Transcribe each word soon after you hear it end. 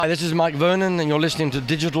Hi, this is Mike Vernon, and you're listening to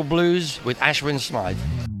Digital Blues with Ashwin Smythe.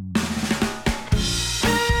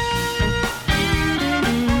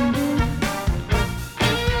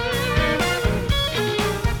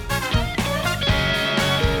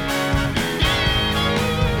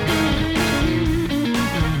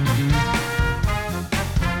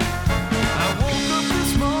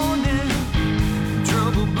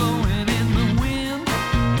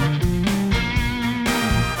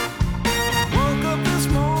 Woke up this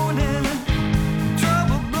morning,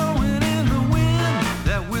 trouble blowing in the wind.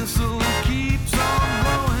 That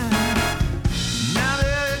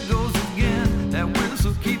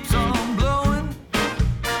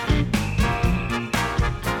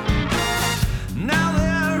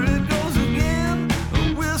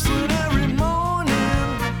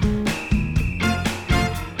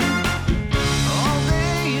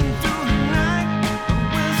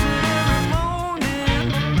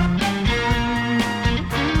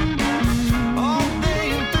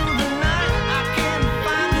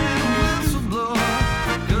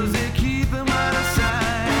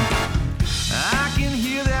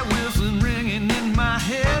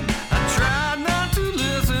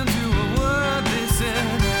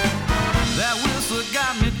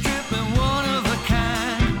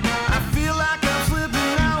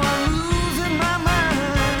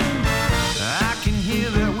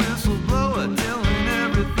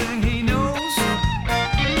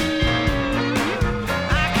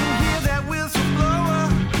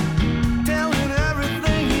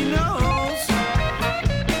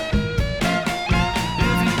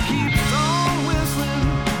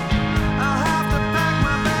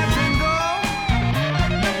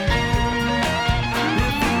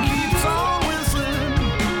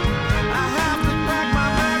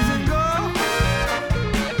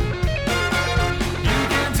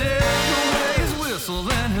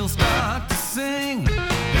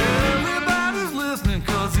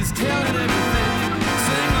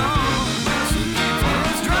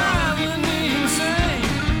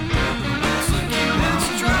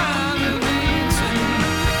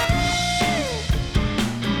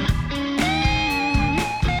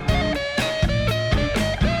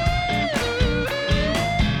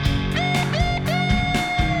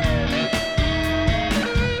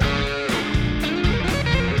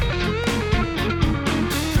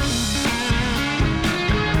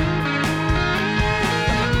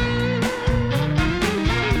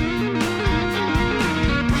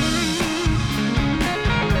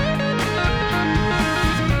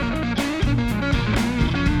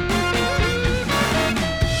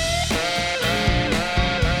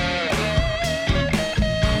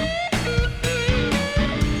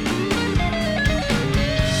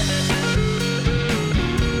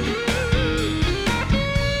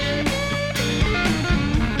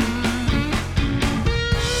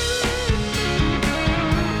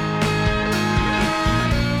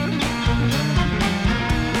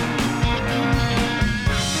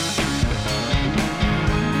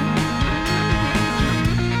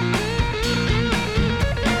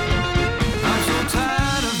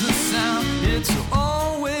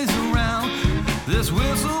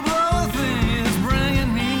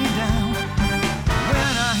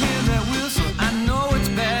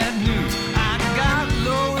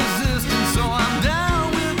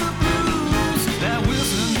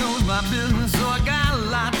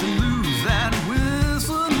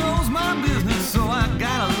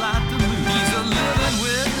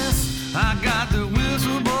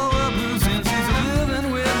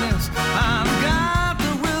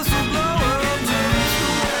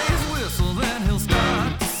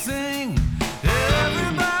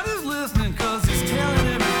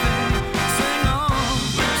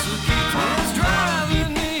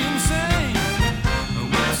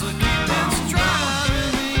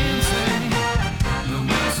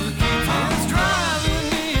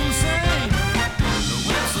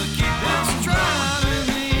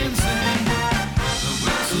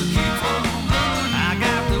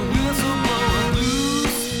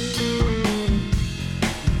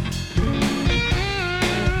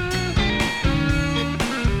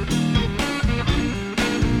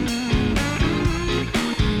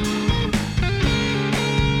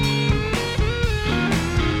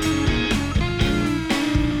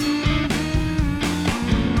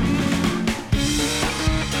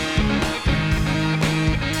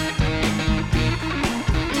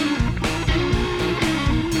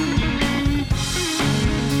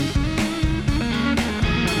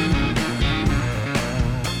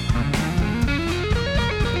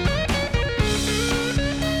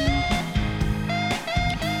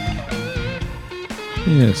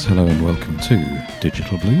Yes, hello and welcome to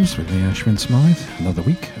Digital Blues with me, Ashwin Smythe. Another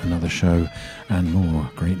week, another show, and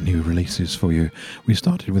more great new releases for you. We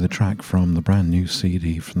started with a track from the brand new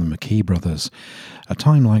CD from the McKee Brothers. A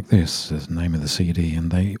Time Like This is the name of the CD,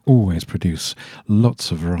 and they always produce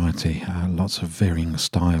lots of variety, lots of varying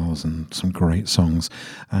styles and some great songs.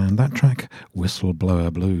 And that track,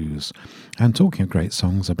 Whistleblower Blues. And talking of great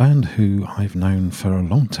songs, a band who I've known for a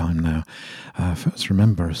long time now. First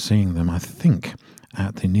remember seeing them, I think,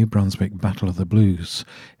 at the New Brunswick Battle of the Blues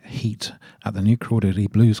heat at the New Crawdaddy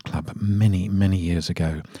Blues Club many, many years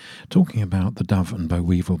ago. Talking about the Dove and Bo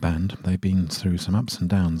Weevil band, they've been through some ups and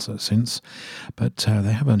downs since, but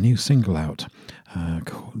they have a new single out,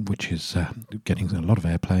 which is getting a lot of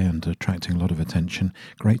airplay and attracting a lot of attention.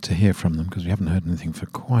 Great to hear from them because we haven't heard anything for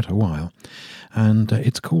quite a while. And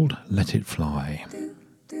it's called Let It Fly.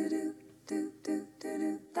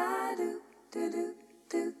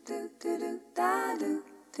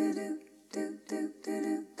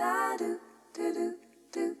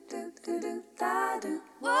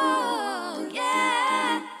 Whoa,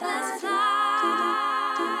 yeah, let's fly.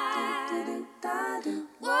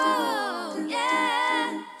 Whoa,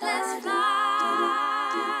 yeah, let's fly.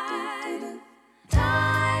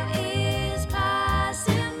 Time is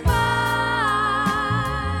passing by.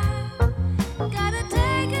 Gotta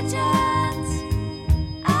take a chance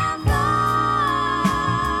and fly.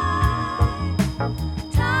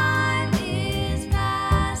 Time is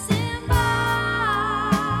passing by.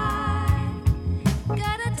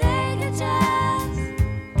 Gotta take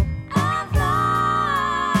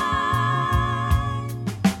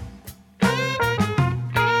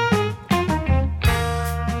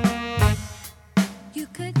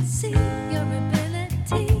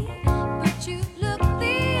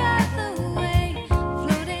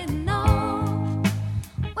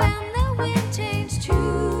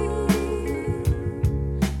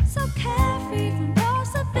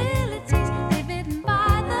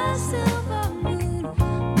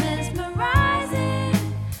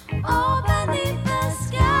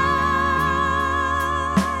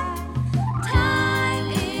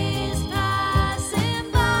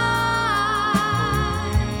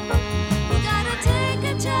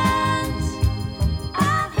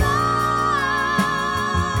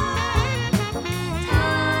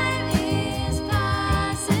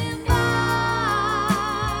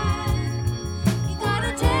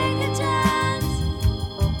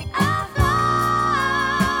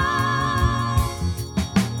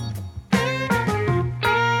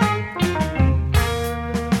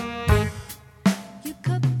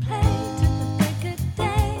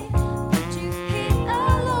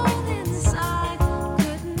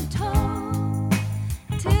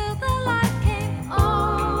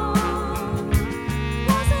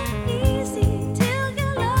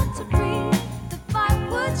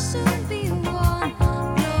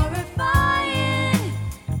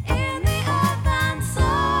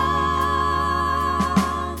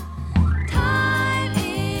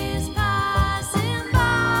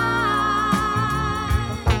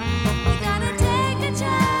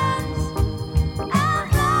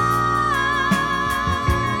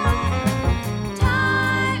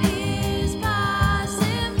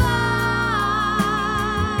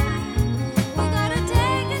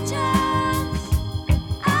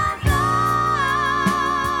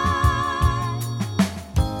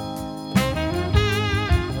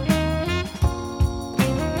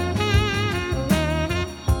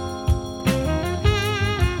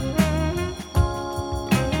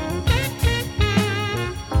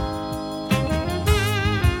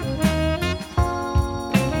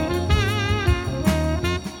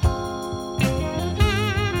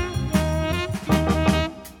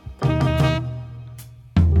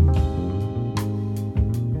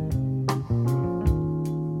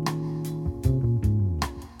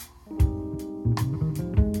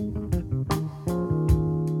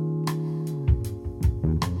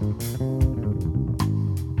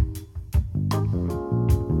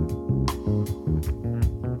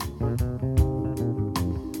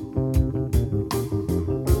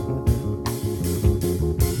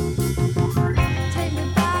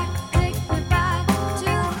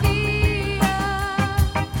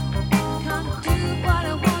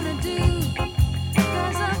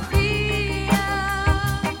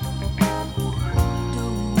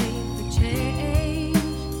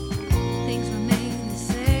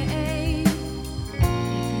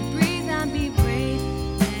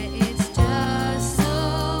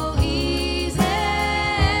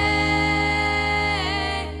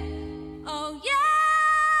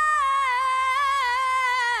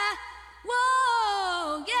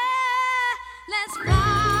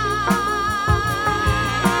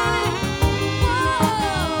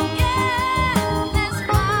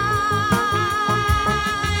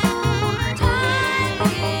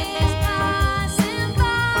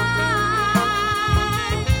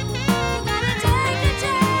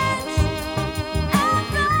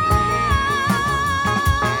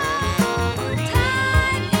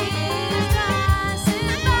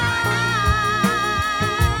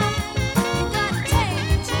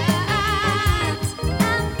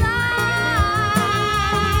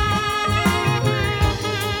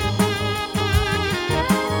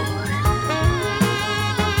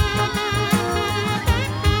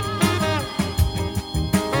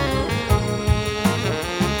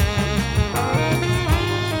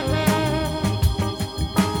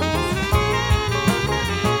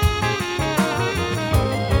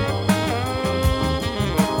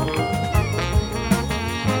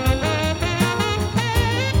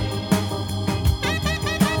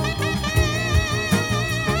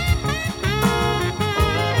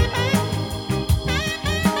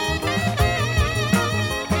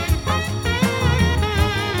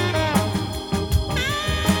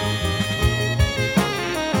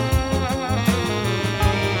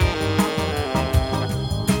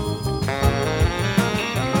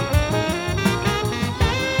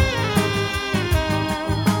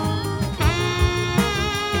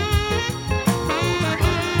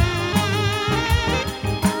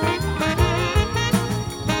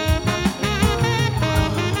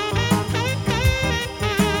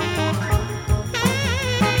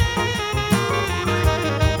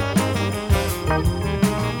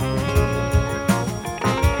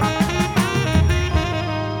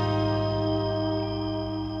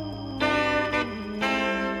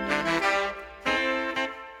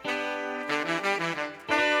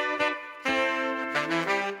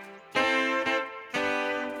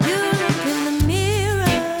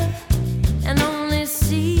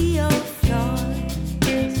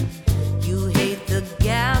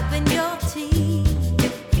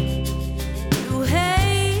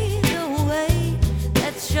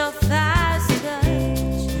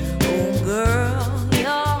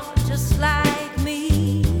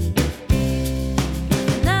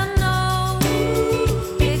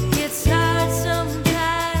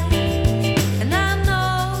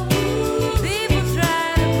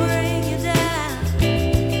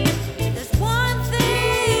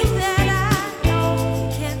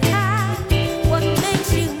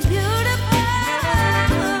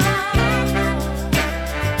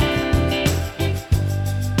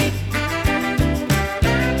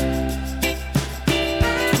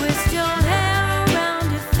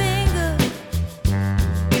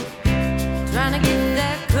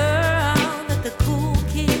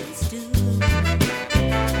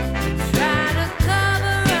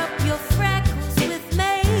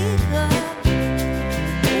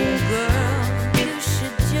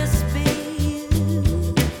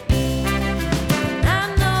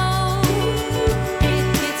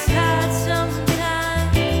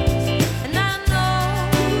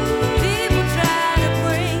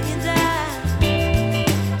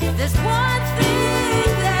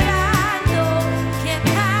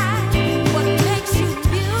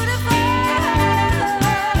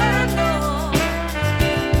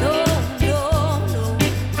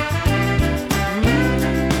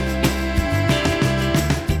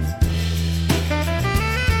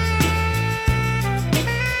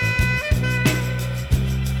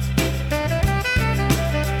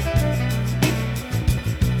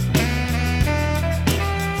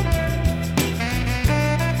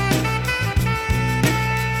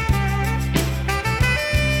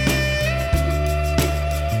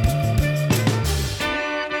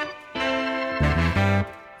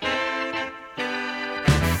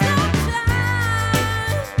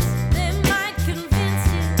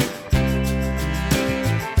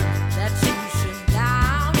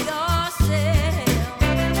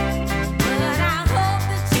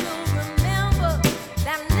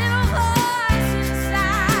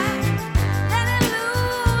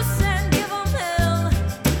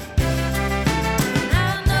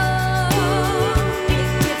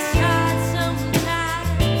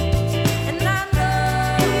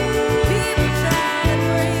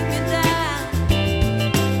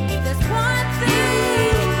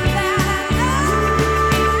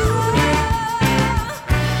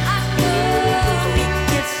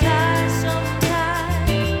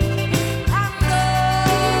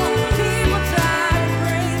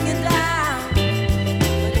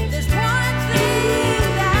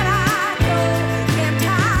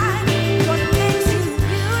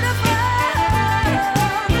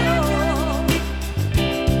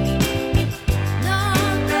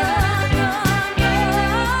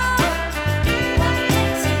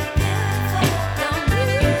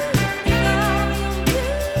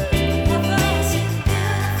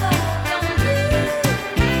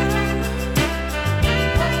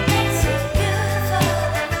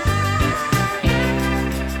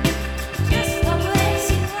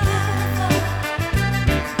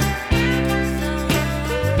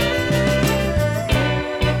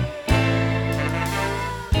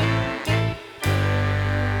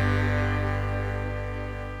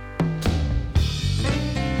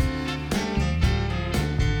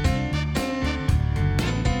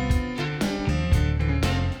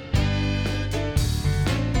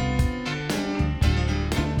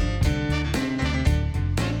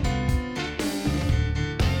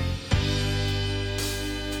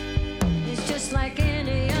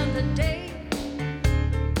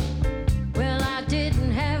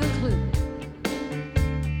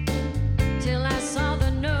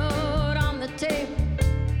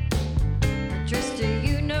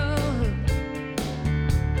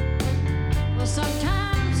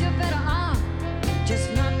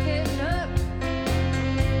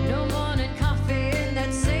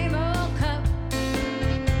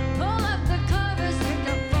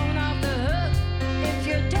If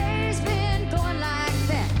your day's been going like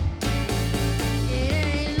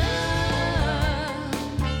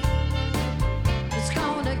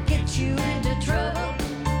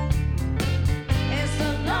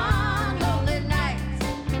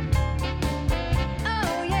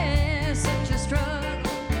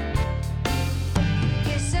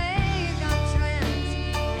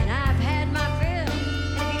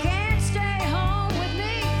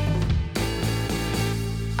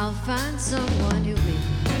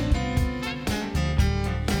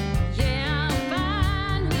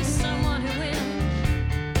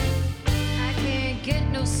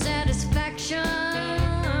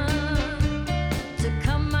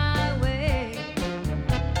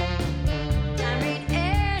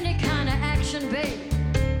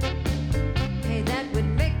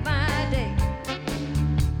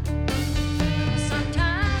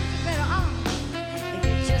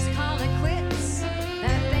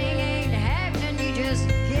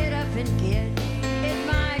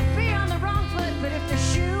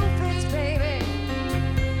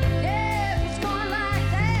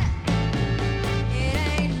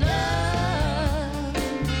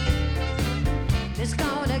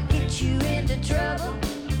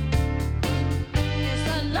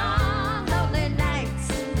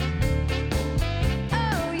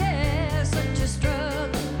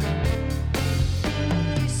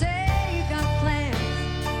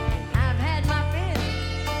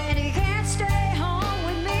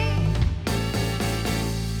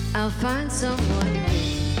find someone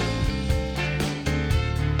new.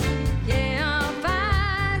 Yeah, I'll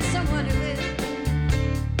find someone who will.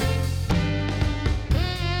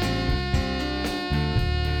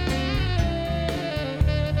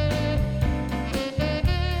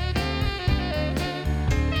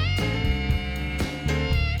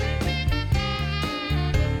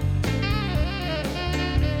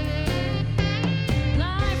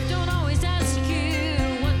 Life don't always ask you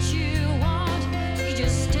what you want. You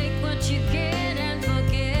just take what you get and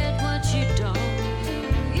forget what you don't.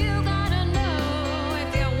 You gotta know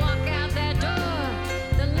if you walk out that door,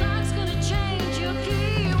 the lock's gonna change. Your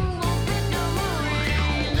key won't fit no more. It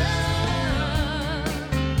ain't love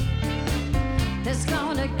that's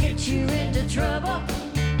gonna get you into trouble.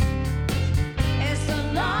 It's the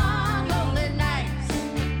long, lonely nights.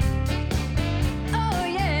 Oh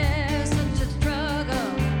yeah, such a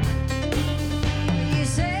struggle. You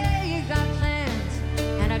say you got plans,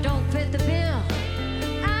 and I don't fit the bill.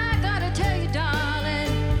 I gotta tell you,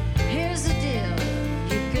 darling, here's the deal.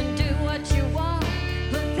 You can do what you want,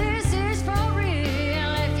 but this is for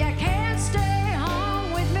real. If you can't stay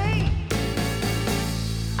home with me,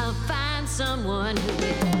 I'll find someone who will.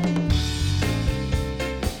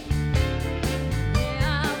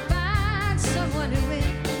 Yeah, I'll find someone who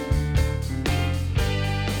will.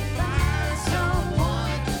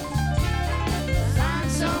 Find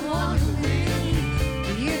someone who will.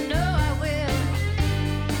 You know I will.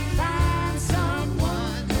 Find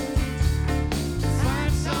someone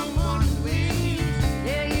who will.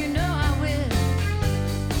 Yeah, you know I will.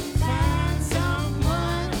 Find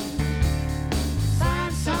someone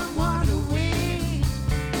who will.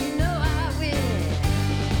 You know I will.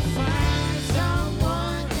 Find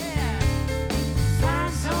someone, yeah.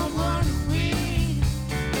 Find someone who will.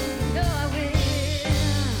 You know I will.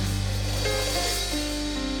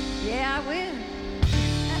 Yeah, I will.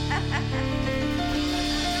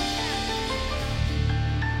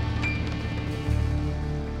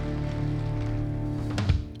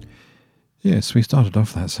 Yes, we started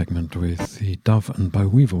off that segment with the Dove and Bo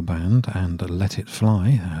Weevil Band and Let It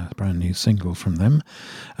Fly, a brand new single from them.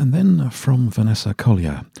 And then from Vanessa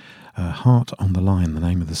Collier, Heart on the Line, the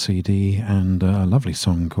name of the CD, and a lovely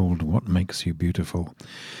song called What Makes You Beautiful.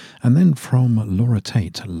 And then from Laura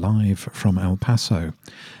Tate, live from El Paso,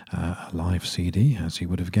 a live CD, as you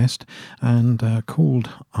would have guessed, and called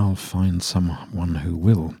I'll Find Someone Who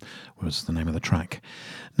Will was the name of the track.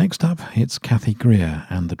 Next up, it's Kathy Greer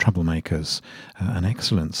and the Troublemakers, an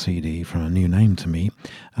excellent CD from a new name to me,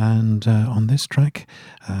 and on this track,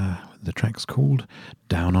 the track's called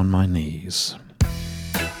Down on My Knees.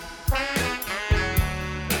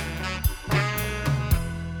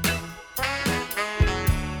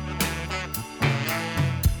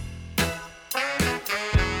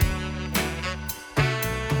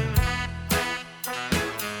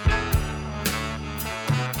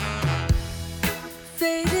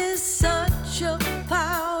 Fate is such a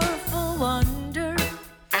powerful wonder.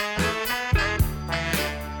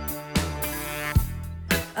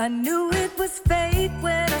 I knew it was fate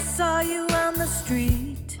when I saw you on the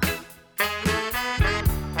street.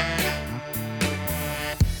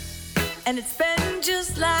 And it's been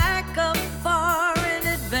just like a foreign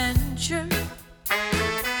adventure.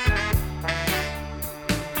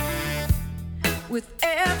 With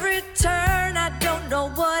every turn, I don't know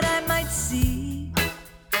what I might see.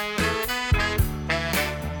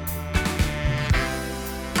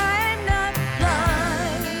 I'm not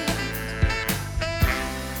blind.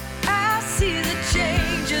 I see the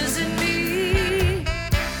changes in me.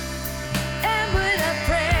 And when I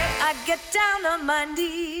pray, I get down on my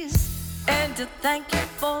knees. And to thank you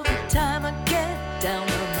for the time I get down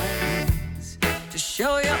on my knees. To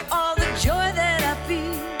show you all the joy that I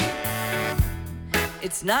feel.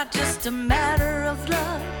 It's not just a matter of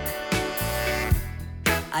luck.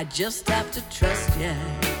 I just have to trust you.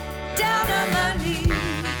 Down on my knees.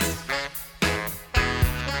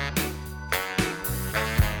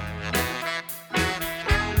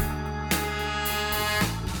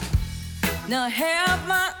 Now have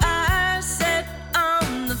my eyes set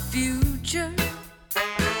on the future.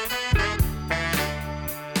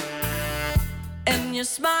 And your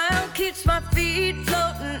smile keeps my feet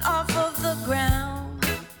floating off of the ground.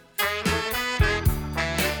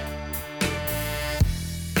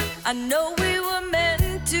 I know we were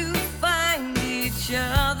meant to find each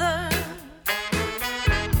other.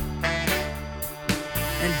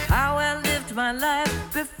 And how I lived my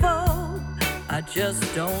life before, I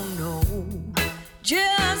just don't know.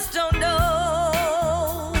 Just don't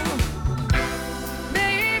know.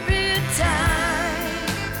 Maybe time,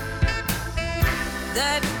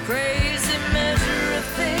 that crazy measure of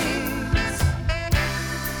things.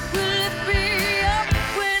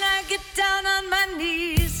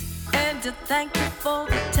 thank you for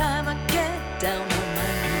the time I get down on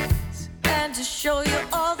my knees and to show you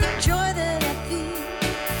all the joy that I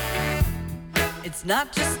feel. It's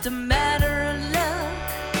not just a matter of luck,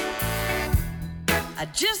 I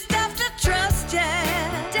just have to trust you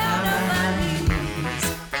down on my knees.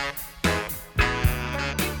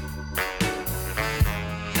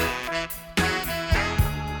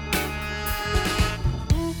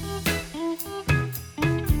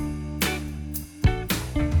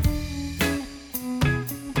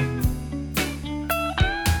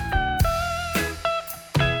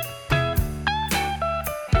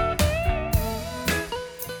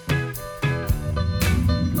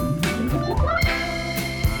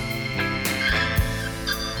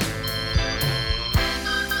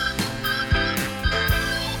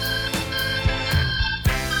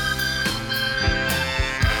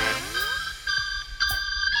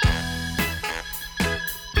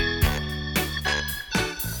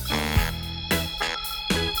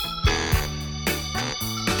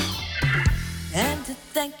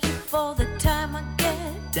 Thank you for the time I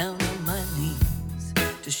get down on my knees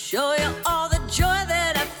to show you all the joy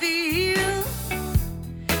that I feel.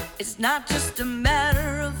 It's not just a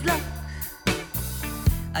matter of luck,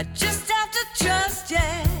 I just have to trust you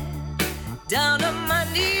down on my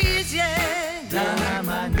knees, yeah, down on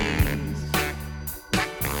my knees.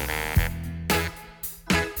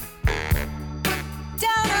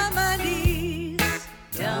 Down on my knees,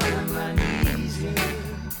 down on my knees, yeah.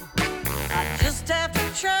 I just have to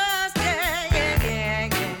trust, yeah, yeah, yeah,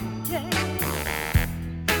 yeah, yeah.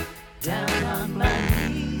 Down on my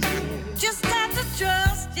knees, yeah. Just have to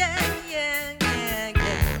trust, yeah, yeah, yeah,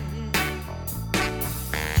 yeah.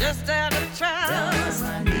 Just have to trust. Down on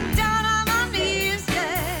my knees. Down on my knees.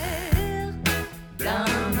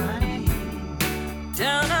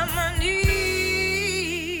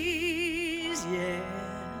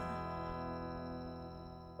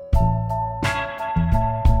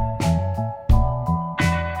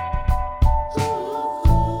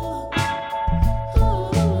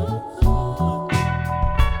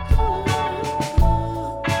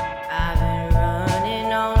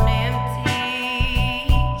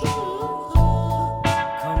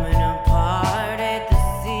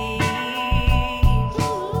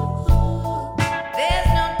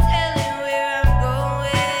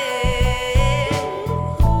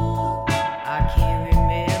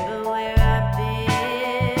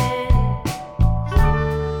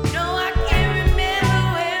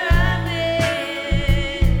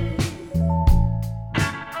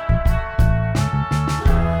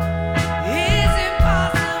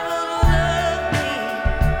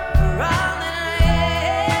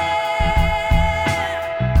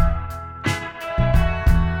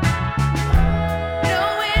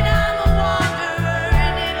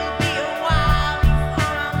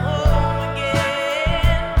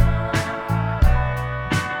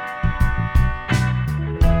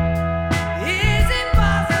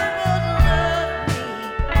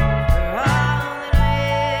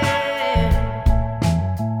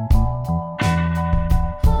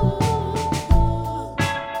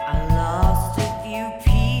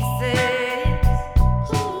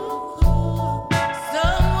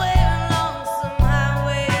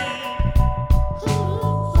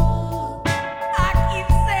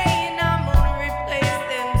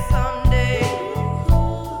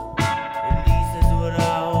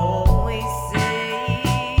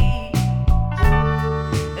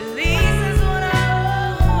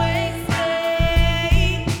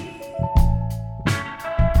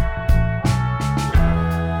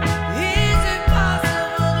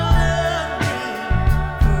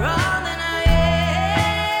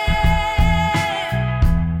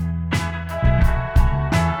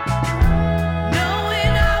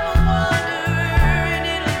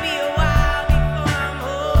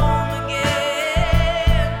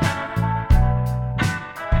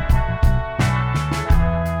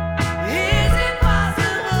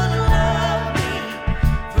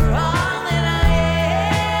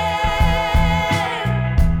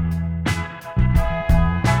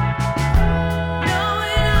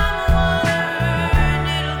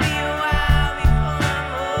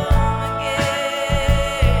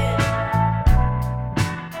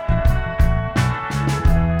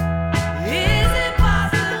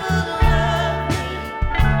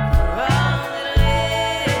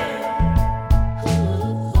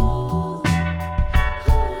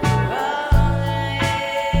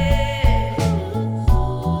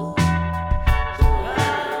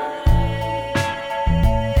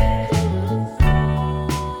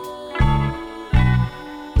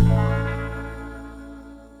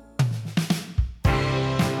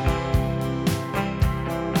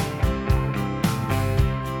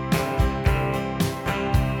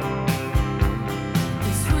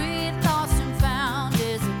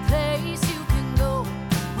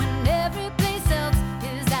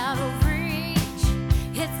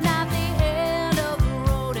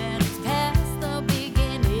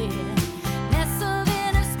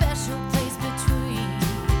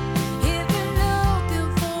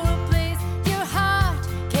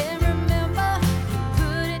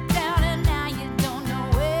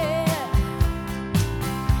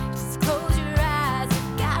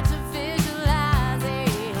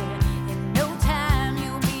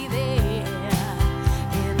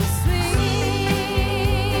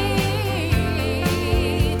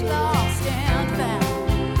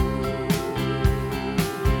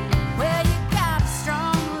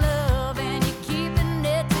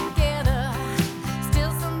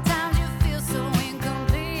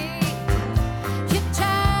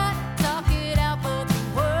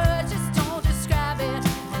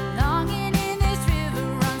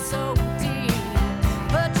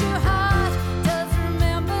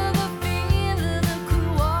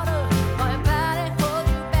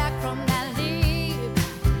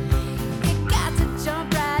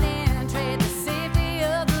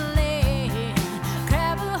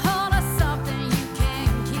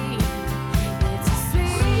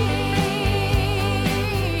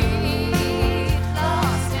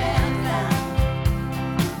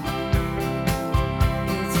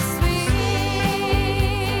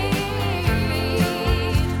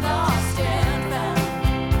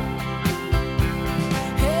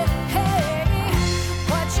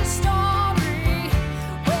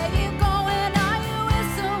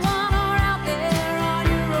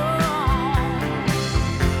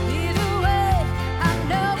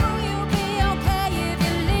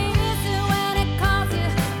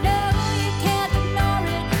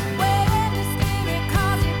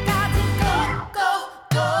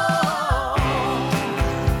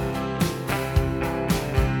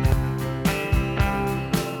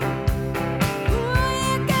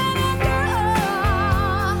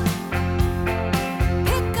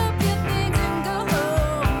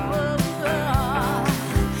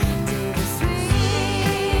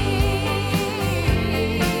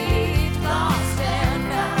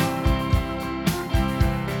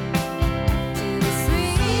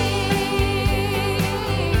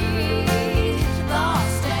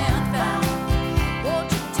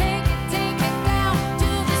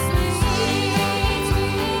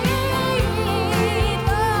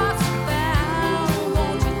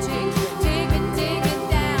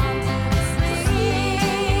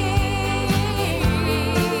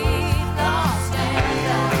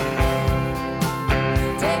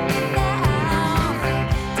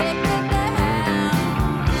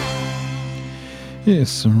 Yes,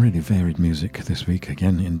 some really varied music this week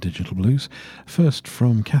again in Digital Blues. First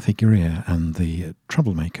from Kathy Greer and the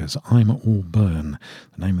Troublemakers, I'm All Burn,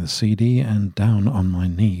 the name of the CD, and Down on My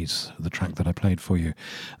Knees, the track that I played for you.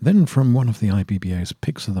 Then from one of the IBBA's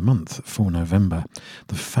picks of the month for November,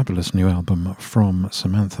 the fabulous new album from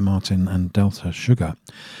Samantha Martin and Delta Sugar.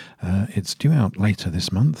 It's due out later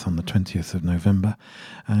this month on the 20th of November,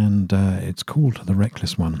 and it's called The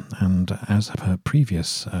Reckless One. And as her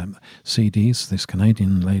previous CDs, this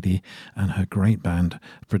Canadian lady and her great band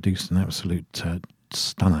produced an absolute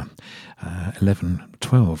stunner.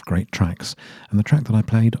 12 great tracks, and the track that I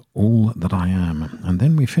played, All That I Am. And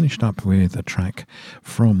then we finished up with a track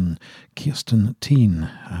from Kirsten Teen,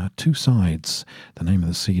 Two Sides, the name of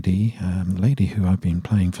the CD, a lady who I've been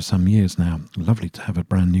playing for some years now. Lovely to have a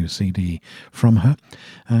brand new CD from her,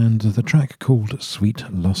 and the track called Sweet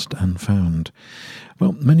Lost and Found.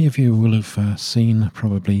 Well, many of you will have seen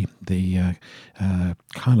probably the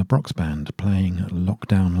Kyla Brox Band playing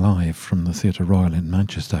Lockdown Live from the Theatre Royal in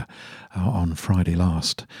Manchester on Friday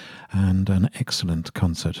last, and an excellent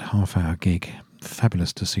concert, half-hour gig.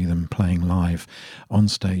 Fabulous to see them playing live on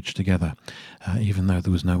stage together, even though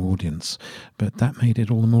there was no audience. But that made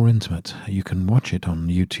it all the more intimate. You can watch it on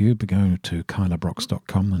YouTube. Go to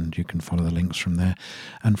kylabrox.com and you can follow the links from there.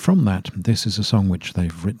 And from that, this is a song which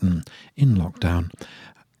they've written in lockdown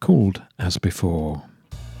called As Before.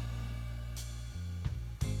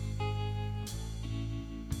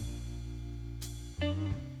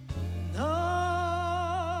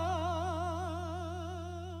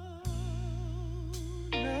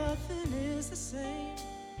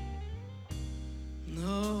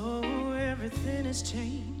 Everything has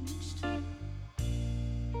changed. I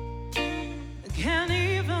can't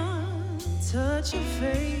even touch your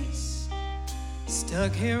face.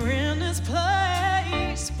 Stuck here in this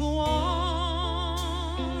place. But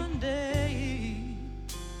one day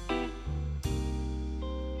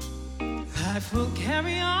life will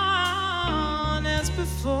carry on as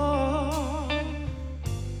before.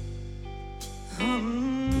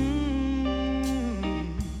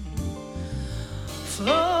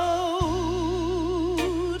 Float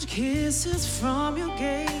kisses from your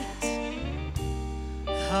gate.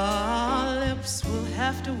 Our lips will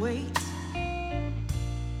have to wait.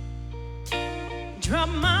 Drop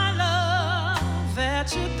my love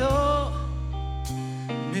at your door.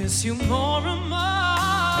 Miss you more and more.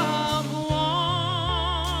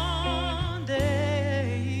 One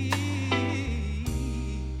day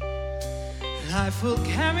life will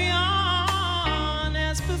carry on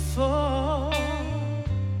as before.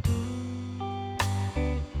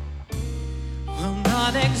 Well,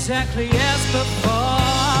 not exactly as before.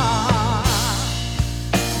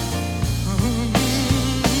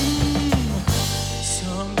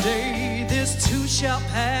 Someday this too shall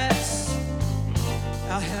pass.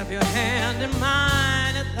 I'll have your hand in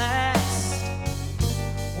mine at last.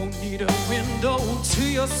 Won't need a window to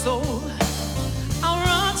your soul. I'll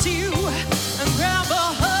run to you and grab a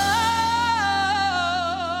hold.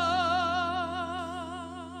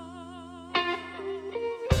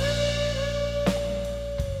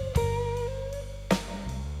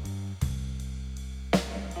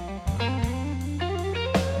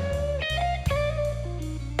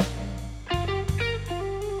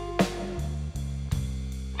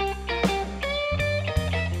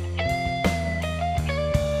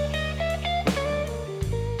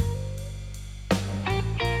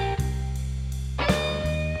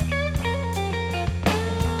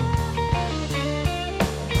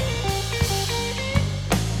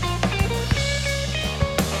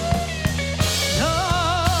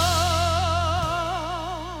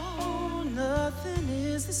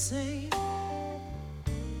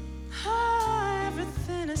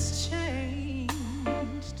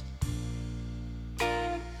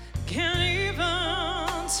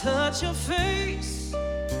 Your face,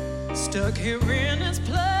 stuck here in this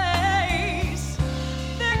place,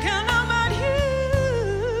 thinking about you.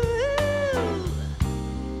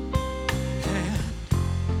 And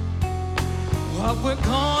what we're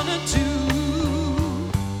gonna do,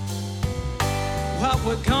 what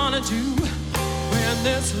we're gonna do when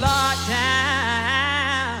this lockdown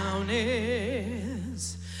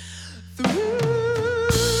is through.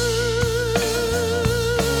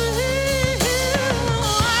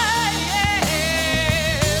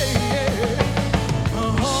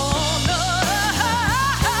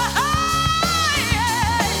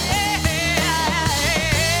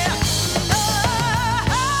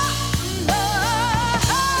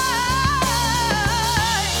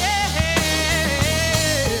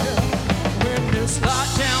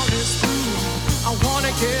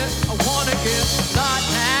 I wanna get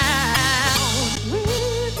locked down.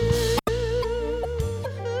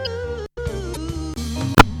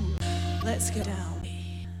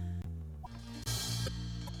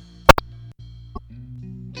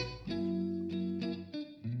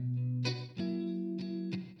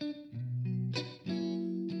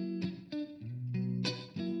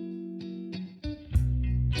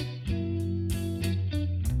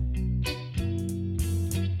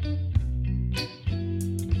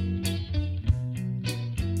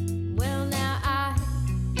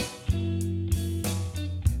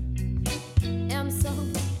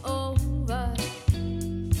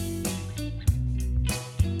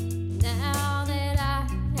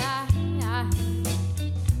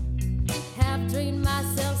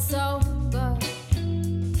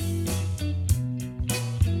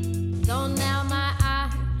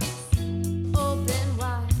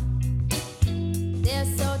 They're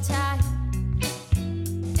so tight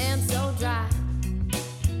and so dry.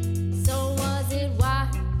 So was it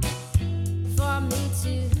wise for me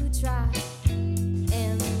to try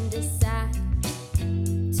and decide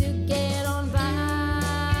to get on by?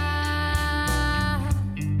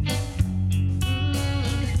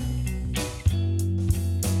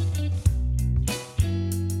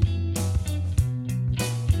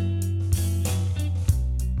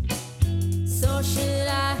 So should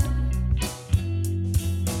I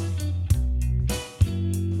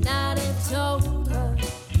not have told her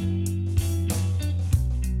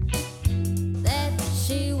that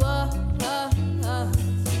she was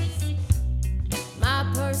my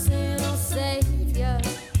personal savior?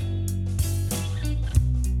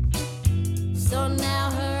 So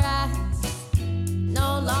now her eyes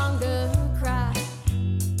no longer cry,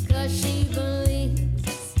 'cause she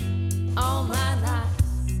believes all my lies.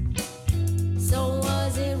 So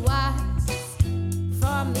was it wise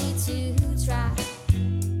for me to try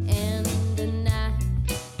and deny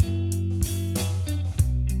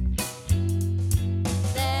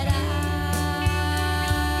that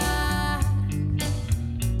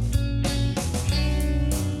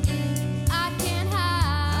I can't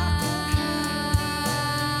hide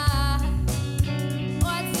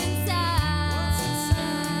what's inside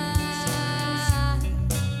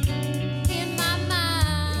in my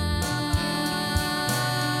mind?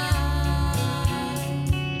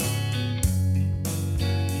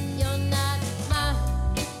 You're not mine.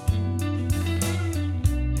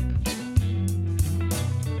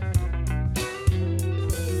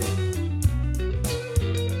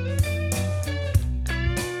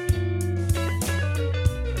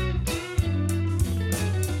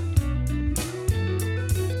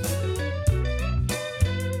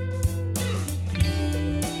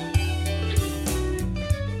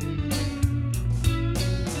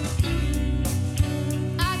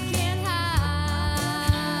 I can't hide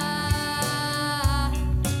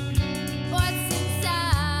what's inside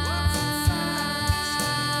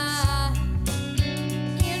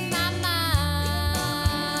in my mind.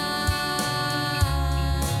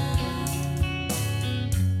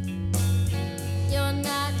 You're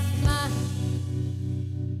not mine.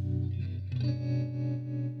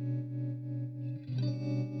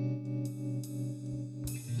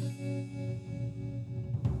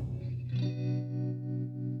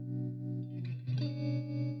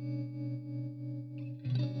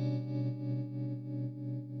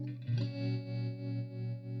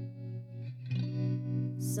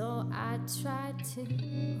 So I tried to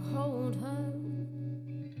hold her,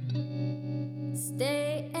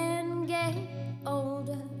 stay and get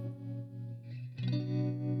older.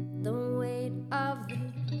 The weight of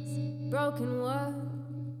this broken world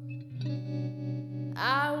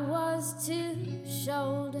I was to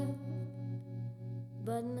shoulder,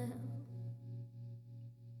 but now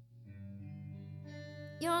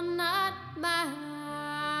you're not mine.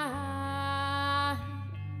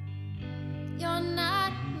 You're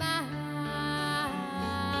not mine.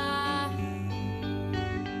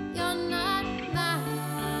 You're not mine.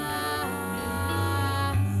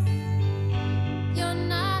 You're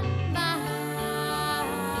not mine.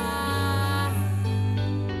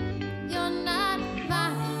 You're not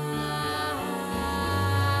mine.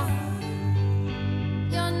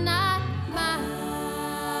 You're not mine.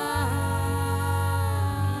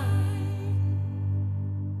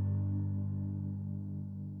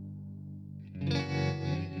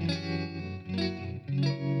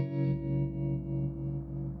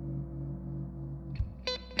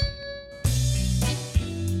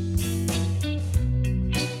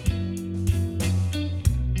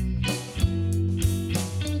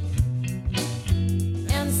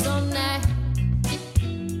 And so now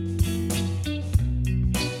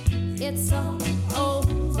it's all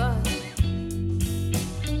over.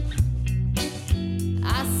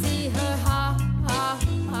 I see her heart,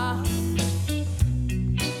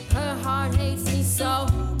 her heart hates me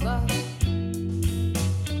sober.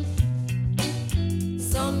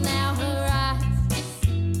 So now her eyes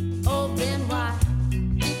open wide.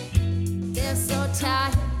 They're so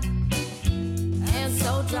tired and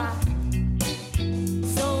so dry.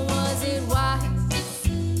 So was it wise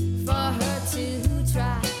for her to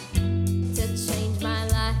try to change my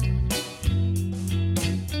life?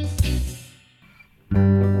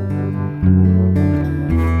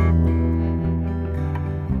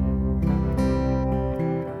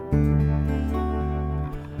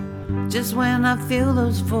 Just when I feel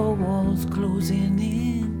those four walls closing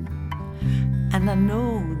in, and I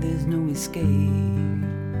know there's no escape,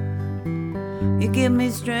 you give me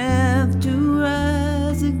strength to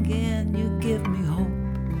rise again. You give me hope,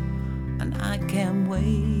 and I can't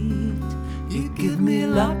wait. You give me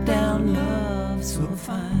lockdown love so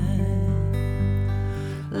fine.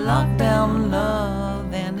 Lockdown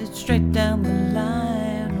love, and it's straight down the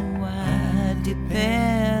line. Oh, I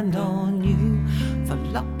depend on you for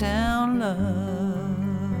lockdown love.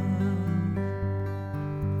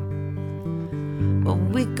 But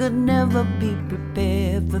we could never be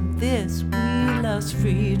prepared for this. We lost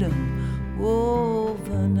freedom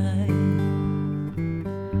overnight.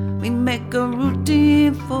 We make a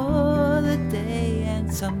routine for the day,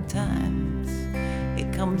 and sometimes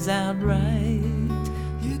it comes out right.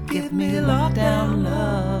 You give me lockdown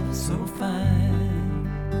love so fine.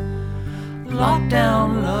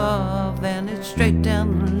 Lockdown love, and it's straight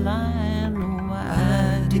down the line. Oh,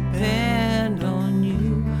 I depend on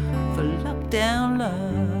you for lockdown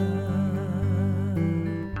love.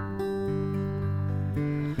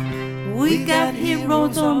 We got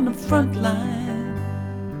heroes on the front line.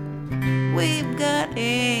 We've got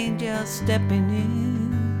angels stepping in.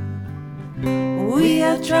 We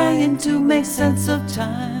are trying to make sense of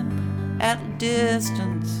time. At a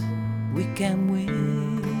distance, we can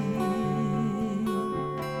win.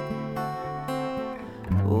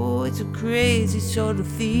 Oh, it's a crazy sort of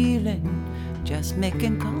feeling, just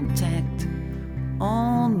making contact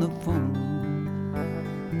on the phone.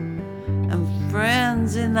 And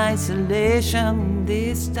friends in isolation,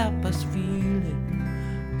 they stop us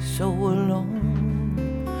feeling so alone.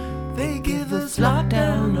 They give us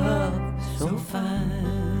lockdown love so fine.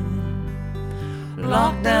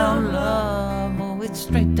 Lockdown love, oh, it's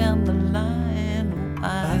straight down the line. Oh,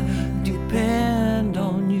 I depend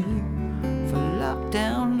on you for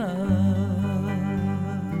lockdown love.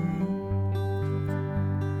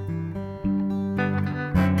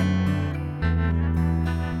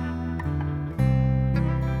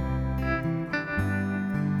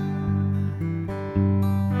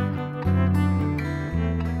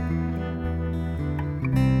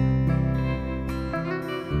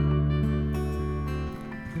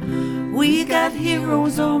 We got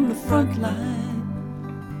heroes on the front line.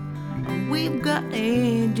 We've got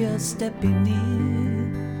angels stepping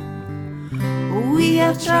in. We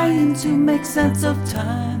are trying to make sense of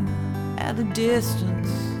time. At a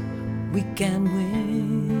distance, we can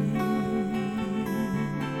win.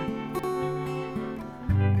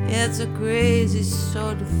 It's a crazy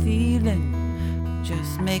sort of feeling,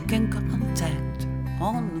 just making contact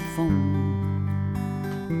on the phone.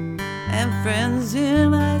 And friends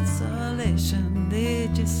in isolation, they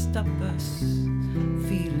just stop us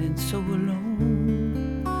feeling so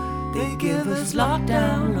alone. They give us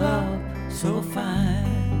lockdown love so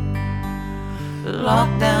fine.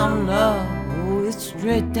 Lockdown love, oh, it's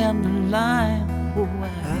straight down the line. Oh,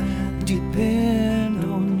 I depend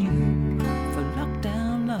on you for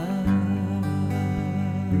lockdown love.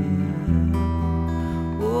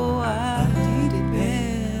 Oh, I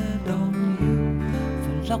depend on you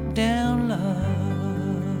for lockdown love.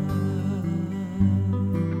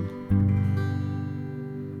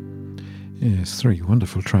 Yes, three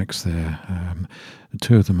wonderful tracks there.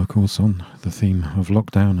 Two of them, of course, on the theme of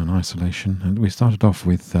lockdown and isolation. And we started off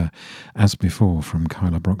with As Before from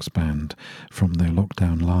Kyla Brock's band from their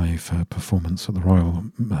Lockdown Live performance at the Royal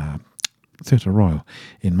Theatre Royal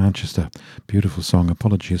in Manchester. Beautiful song.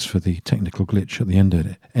 Apologies for the technical glitch at the end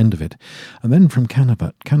of it. And then from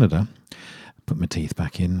Canada, put my teeth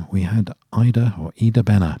back in, we had Ida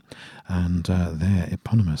Benner and their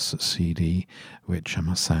eponymous CD, which I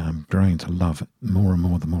must say I'm growing to love more and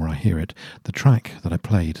more the more I hear it. The track that I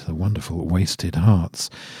played, the wonderful Wasted Hearts,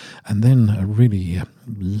 and then a really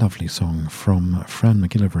lovely song from Fran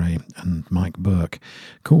McGillivray and Mike Burke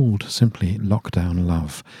called simply Lockdown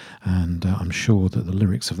Love, and I'm sure that the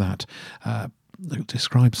lyrics of that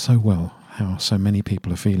describe so well how so many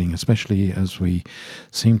people are feeling, especially as we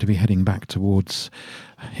seem to be heading back towards,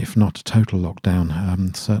 if not total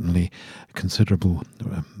lockdown, certainly considerable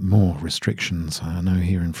more restrictions. I know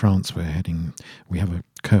here in France we have a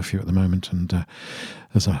curfew at the moment, and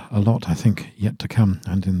there's a lot, I think, yet to come.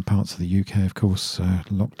 And in parts of the UK, of course,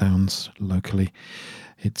 lockdowns locally.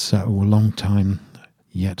 It's a long time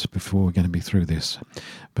yet before we're going to be through this.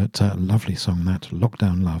 But lovely song, that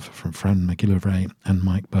Lockdown Love from Fran McGillivray and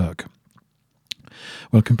Mike Burke.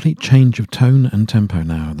 Well, complete change of tone and tempo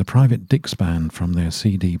now. The Private Dicks Band from their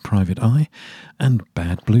CD Private Eye and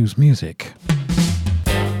Bad Blues Music.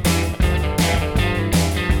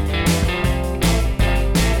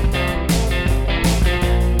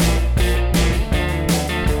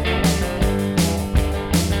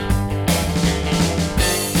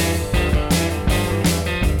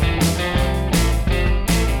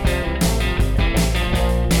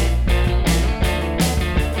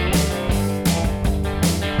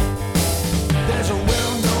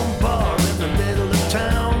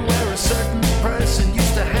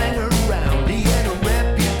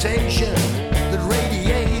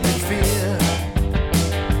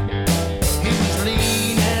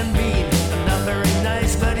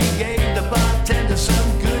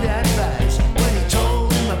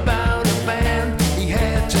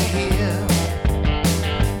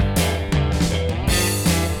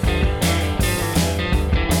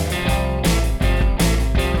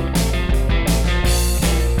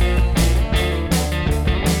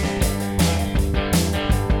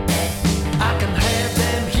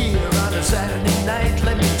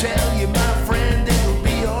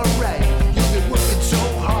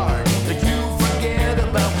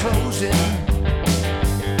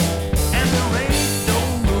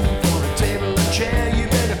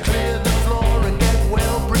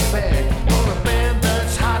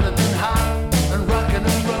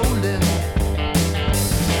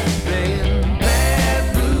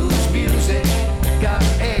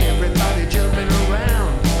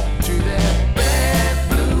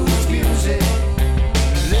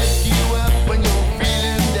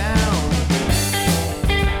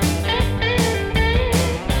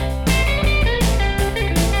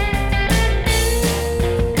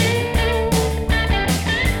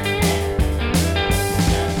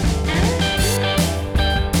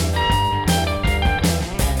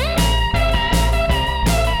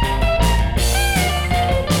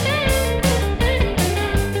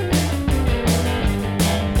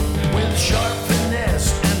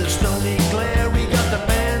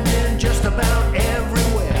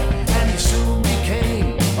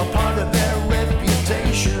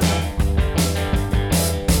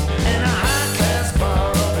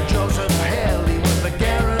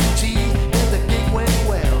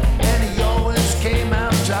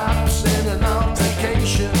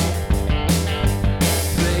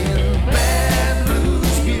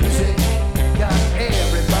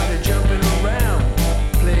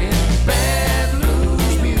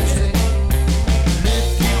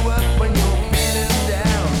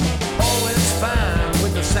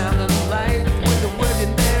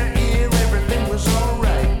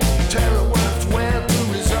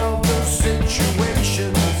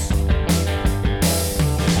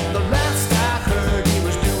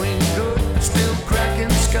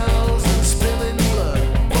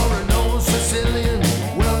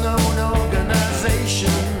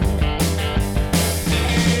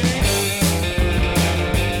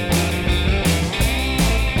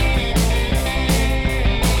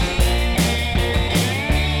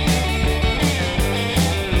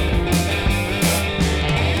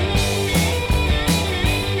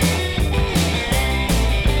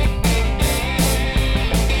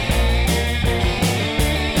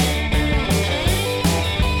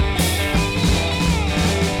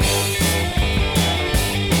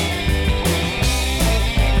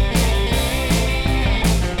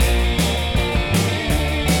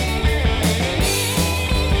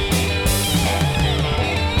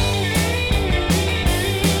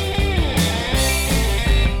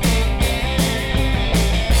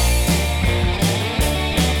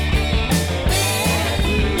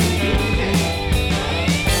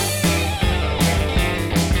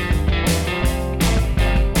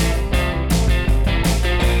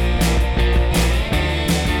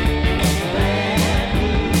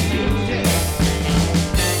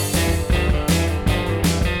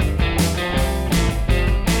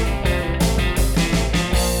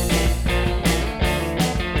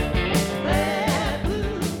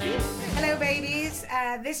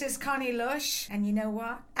 This is Connie Lush, and you know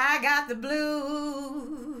what? I got the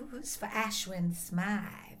blues for Ashwin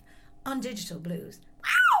Smythe on Digital Blues.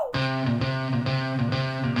 Well,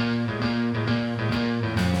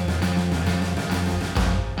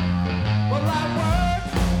 I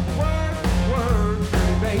work,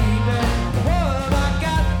 baby. What I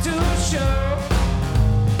got to show.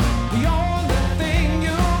 The only thing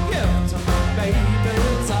you give to me, baby,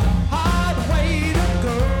 is a hard way to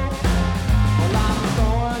go. Well, I'm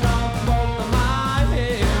throwing up both of my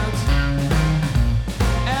hands.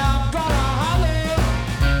 And I'm gonna holler,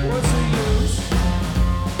 what's the use?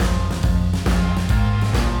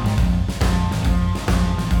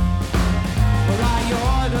 Well, I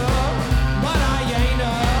order, but I ain't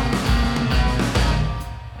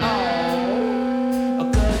a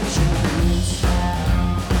good choice.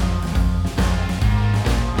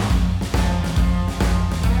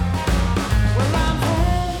 Well, I'm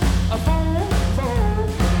a fool,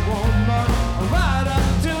 woman, right up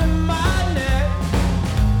to my neck.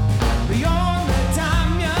 The only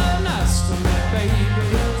time you're nice to me, baby,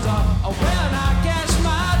 is when I cash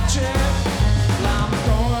my check. Well, I'm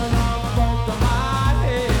throwing up both of my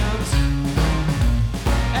hands,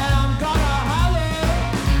 and I'm gonna holler,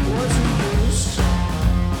 what's the use?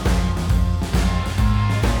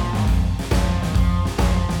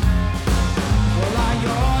 Well, I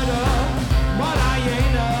order, but I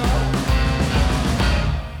ain't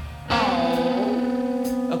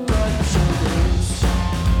a good choice.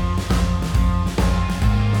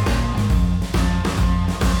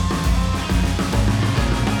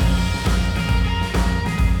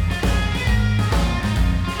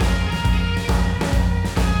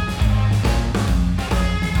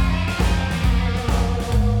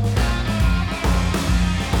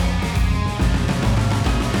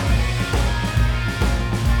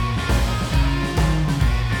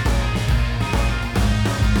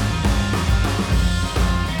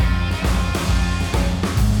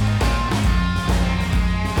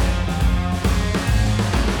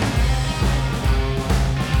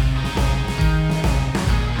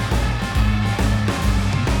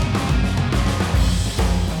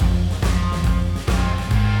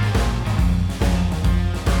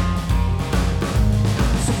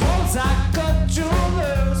 Suppose I cut you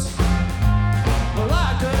loose. Well, I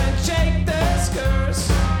couldn't shake this curse.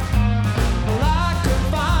 Well, I could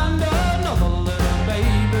find another little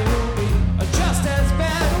baby who'll be just as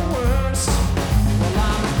bad or worse. Well,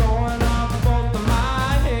 I'm throwing up both of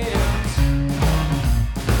my hands,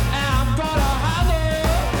 and I'm gonna holler,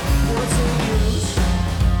 what's the use?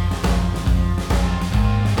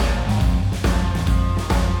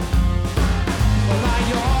 Well, I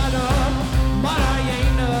order, but I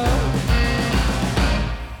ain't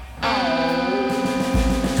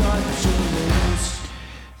got you loose.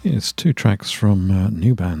 It's two tracks from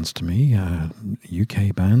new bands to me,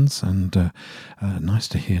 UK bands, and nice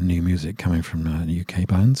to hear new music coming from UK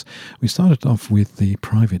bands. We started off with the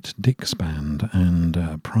Private Dicks Band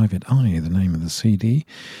and Private Eye, the name of the CD,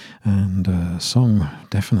 and a song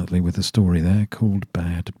definitely with a story there called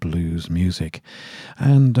Bad Blues Music.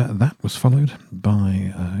 And that was followed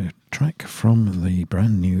by a track from the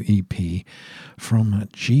brand new EP from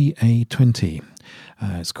GA20.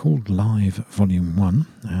 It's called Live Volume 1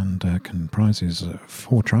 and comprises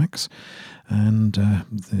 4 tracks, and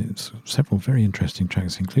there's several very interesting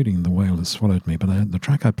tracks, including The Whale That Swallowed Me. But the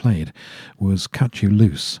track I played was Cut You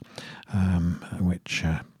Loose, which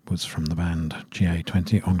was from the band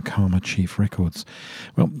GA20 on Karma Chief Records.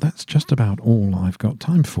 Well, that's just about all I've got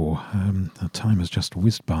time for. The time has just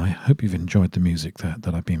whizzed by. Hope you've enjoyed the music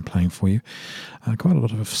that I've been playing for you. Quite a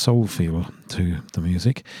lot of soul feel to the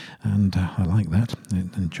music, and I like that. I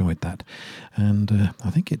enjoyed that. And I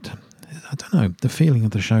think I don't know, the feeling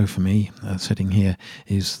of the show for me, sitting here,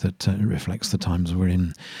 is that it reflects the times we're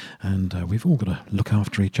in, and we've all got to look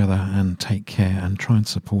after each other and take care and try and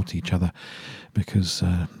support each other, because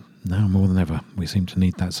now more than ever we seem to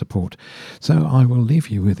need that support. So I will leave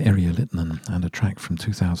you with Erja Littonen and a track from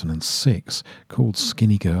 2006 called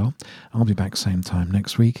Skinny Girl. I'll be back same time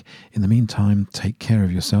next week. In the meantime, take care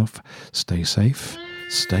of yourself, stay safe,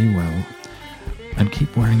 stay well, and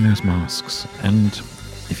keep wearing those masks. And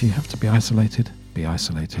if you have to be isolated, be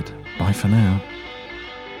isolated. Bye for now.